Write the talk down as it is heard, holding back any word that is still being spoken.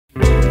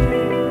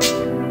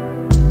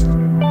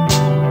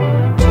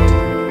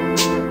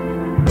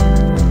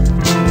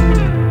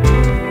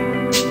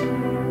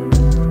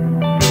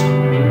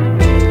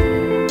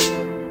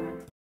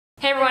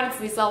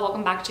Oxela,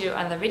 welcome back to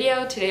another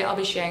video. Today I'll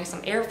be sharing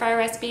some air fryer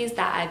recipes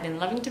that I've been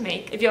loving to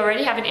make. If you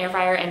already have an air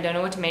fryer and don't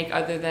know what to make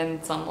other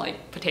than some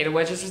like potato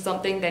wedges or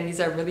something, then these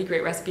are really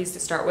great recipes to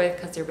start with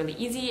because they're really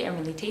easy and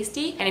really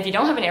tasty. And if you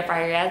don't have an air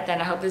fryer yet, then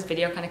I hope this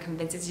video kind of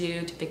convinces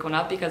you to pick one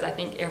up because I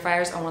think air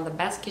fryers are one of the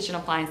best kitchen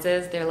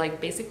appliances. They're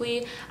like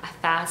basically a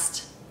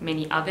fast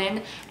mini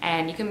oven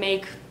and you can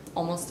make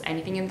almost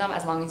anything in them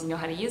as long as you know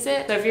how to use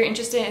it. So if you're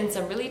interested in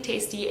some really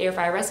tasty air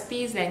fryer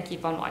recipes, then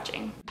keep on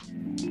watching.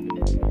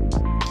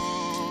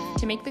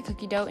 To make the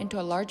cookie dough into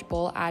a large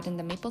bowl, add in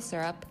the maple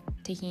syrup,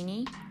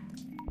 tahini,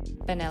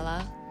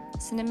 vanilla,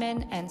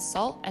 cinnamon, and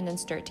salt, and then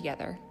stir it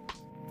together.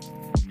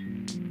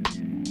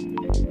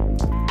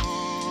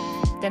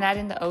 Then add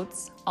in the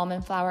oats,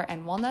 almond flour,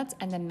 and walnuts,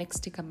 and then mix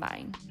to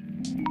combine.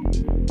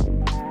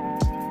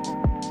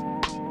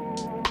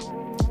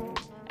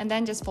 And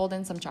then just fold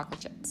in some chocolate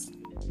chips.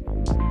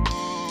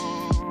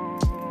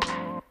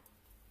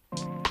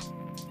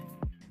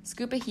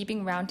 Scoop a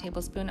heaping round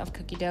tablespoon of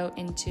cookie dough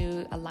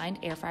into a lined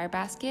air fryer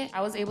basket.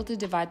 I was able to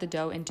divide the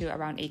dough into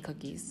around 8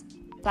 cookies.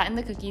 Flatten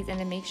the cookies and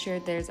then make sure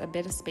there's a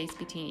bit of space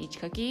between each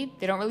cookie.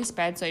 They don't really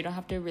spread, so you don't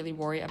have to really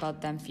worry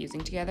about them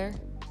fusing together.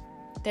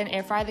 Then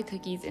air fry the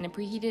cookies in a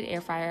preheated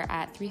air fryer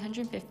at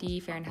 350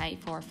 Fahrenheit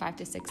for 5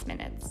 to 6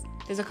 minutes.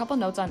 There's a couple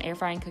notes on air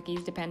frying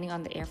cookies depending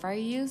on the air fryer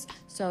you use,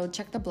 so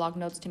check the blog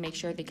notes to make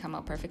sure they come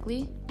out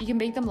perfectly. You can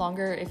bake them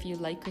longer if you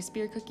like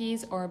crispier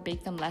cookies or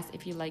bake them less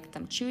if you like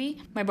them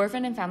chewy. My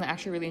boyfriend and family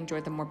actually really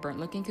enjoyed the more burnt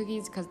looking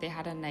cookies because they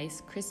had a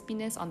nice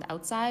crispiness on the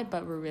outside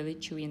but were really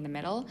chewy in the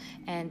middle.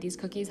 And these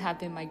cookies have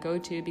been my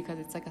go-to because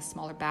it's like a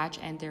smaller batch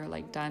and they're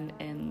like done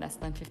in less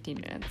than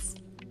 15 minutes.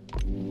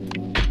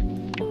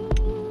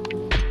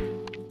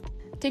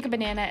 Take a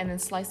banana and then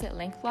slice it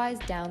lengthwise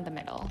down the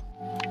middle.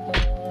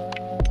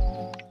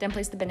 Then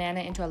place the banana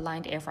into a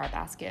lined air fryer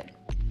basket.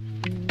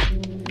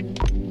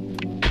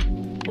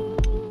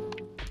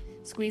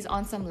 Squeeze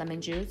on some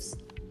lemon juice.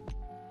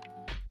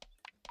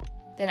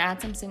 Then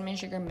add some cinnamon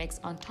sugar mix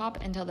on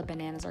top until the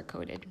bananas are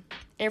coated.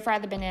 Air fry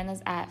the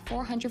bananas at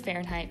 400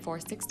 Fahrenheit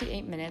for 6 to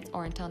 8 minutes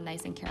or until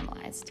nice and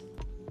caramelized.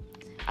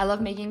 I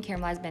love making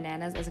caramelized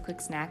bananas as a quick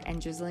snack and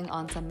drizzling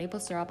on some maple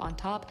syrup on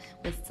top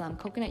with some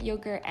coconut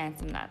yogurt and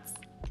some nuts.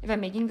 If I'm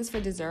making this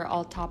for dessert,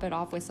 I'll top it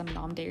off with some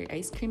non-dairy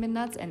ice cream and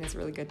nuts, and it's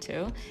really good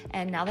too.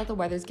 And now that the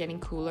weather's getting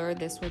cooler,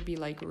 this would be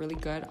like really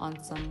good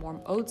on some warm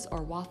oats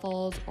or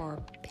waffles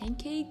or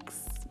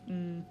pancakes.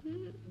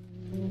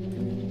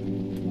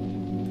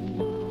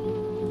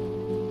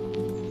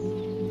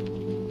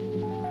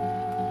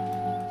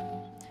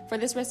 For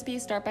this recipe,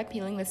 start by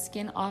peeling the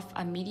skin off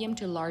a medium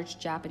to large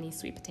Japanese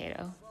sweet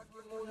potato.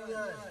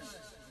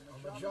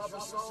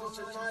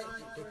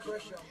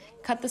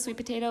 Cut the sweet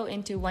potato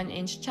into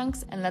 1-inch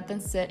chunks and let them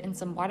sit in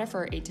some water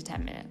for 8 to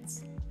 10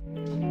 minutes.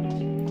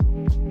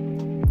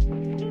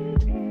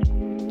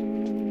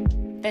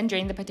 Then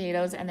drain the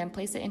potatoes and then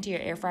place it into your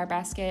air fryer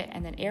basket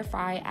and then air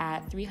fry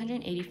at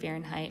 380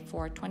 Fahrenheit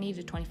for 20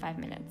 to 25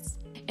 minutes.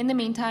 In the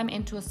meantime,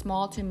 into a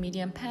small to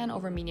medium pan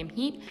over medium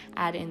heat,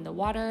 add in the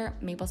water,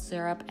 maple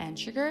syrup, and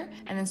sugar,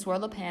 and then swirl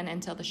the pan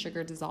until the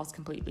sugar dissolves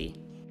completely.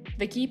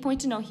 The key point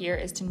to know here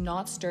is to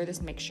not stir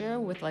this mixture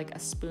with like a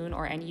spoon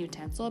or any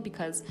utensil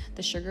because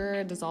the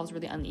sugar dissolves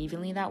really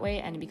unevenly that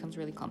way and it becomes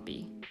really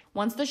clumpy.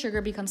 Once the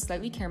sugar becomes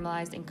slightly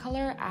caramelized in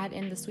color, add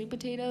in the sweet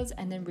potatoes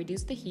and then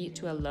reduce the heat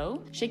to a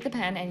low. Shake the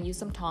pan and use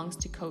some tongs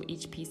to coat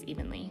each piece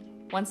evenly.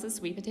 Once the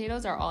sweet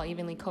potatoes are all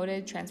evenly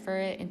coated, transfer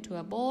it into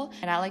a bowl,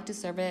 and I like to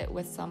serve it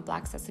with some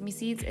black sesame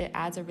seeds. It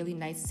adds a really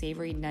nice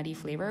savory, nutty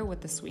flavor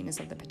with the sweetness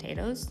of the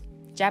potatoes.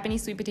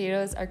 Japanese sweet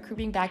potatoes are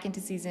creeping back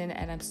into season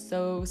and I'm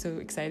so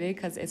excited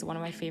because it's one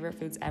of my favorite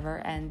foods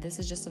ever and this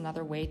is just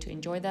another way to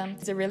enjoy them.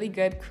 It's a really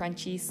good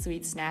crunchy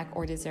sweet snack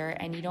or dessert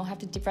and you don't have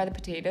to deep fry the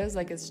potatoes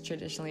like it's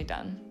traditionally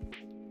done.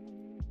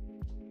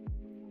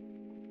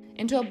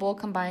 Into a bowl,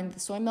 combine the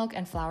soy milk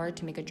and flour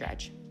to make a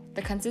dredge.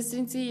 The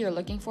consistency you're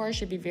looking for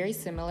should be very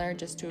similar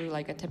just to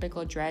like a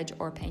typical dredge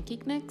or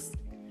pancake mix.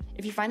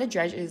 If you find the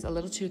dredge is a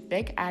little too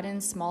thick, add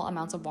in small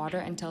amounts of water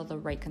until the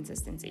right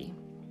consistency.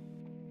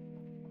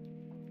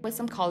 With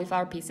some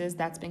cauliflower pieces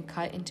that's been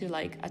cut into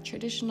like a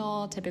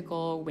traditional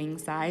typical wing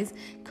size,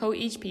 coat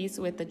each piece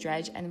with the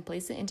dredge and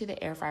place it into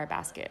the air fryer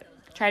basket.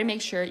 Try to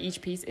make sure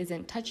each piece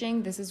isn't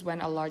touching. This is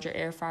when a larger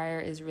air fryer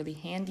is really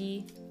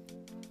handy.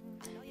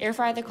 Air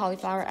fry the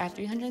cauliflower at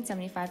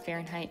 375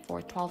 Fahrenheit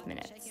for 12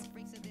 minutes.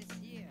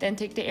 Then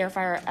take the air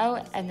fryer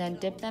out and then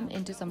dip them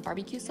into some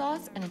barbecue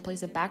sauce and then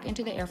place it back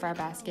into the air fryer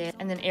basket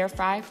and then air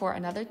fry for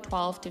another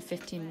 12 to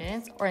 15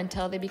 minutes or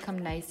until they become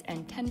nice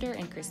and tender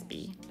and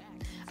crispy.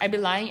 I'd be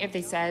lying if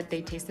they said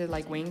they tasted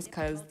like wings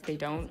because they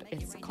don't,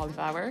 it's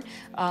cauliflower,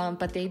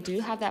 but they do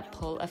have that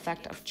pull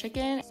effect of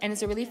chicken and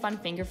it's a really fun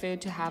finger food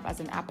to have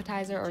as an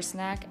appetizer or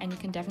snack and you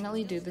can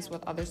definitely do this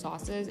with other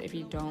sauces if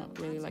you don't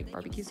really like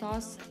barbecue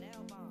sauce.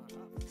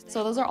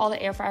 So those are all the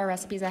air fryer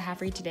recipes I have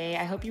for you today.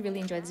 I hope you really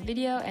enjoyed this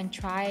video and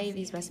try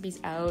these recipes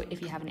out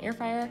if you have an air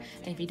fryer.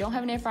 And if you don't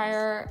have an air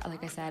fryer,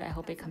 like I said, I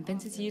hope it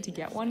convinces you to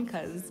get one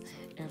because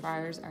air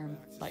fryers are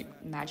like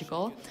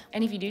magical.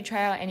 And if you do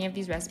try out any of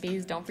these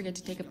recipes, don't forget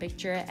to take a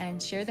picture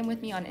and share them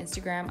with me on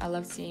Instagram. I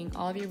love seeing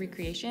all of your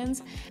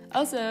recreations.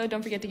 Also,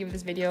 don't forget to give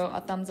this video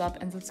a thumbs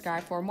up and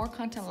subscribe for more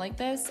content like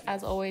this.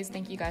 As always,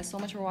 thank you guys so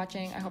much for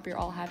watching. I hope you're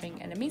all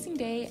having an amazing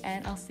day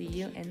and I'll see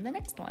you in the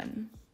next one.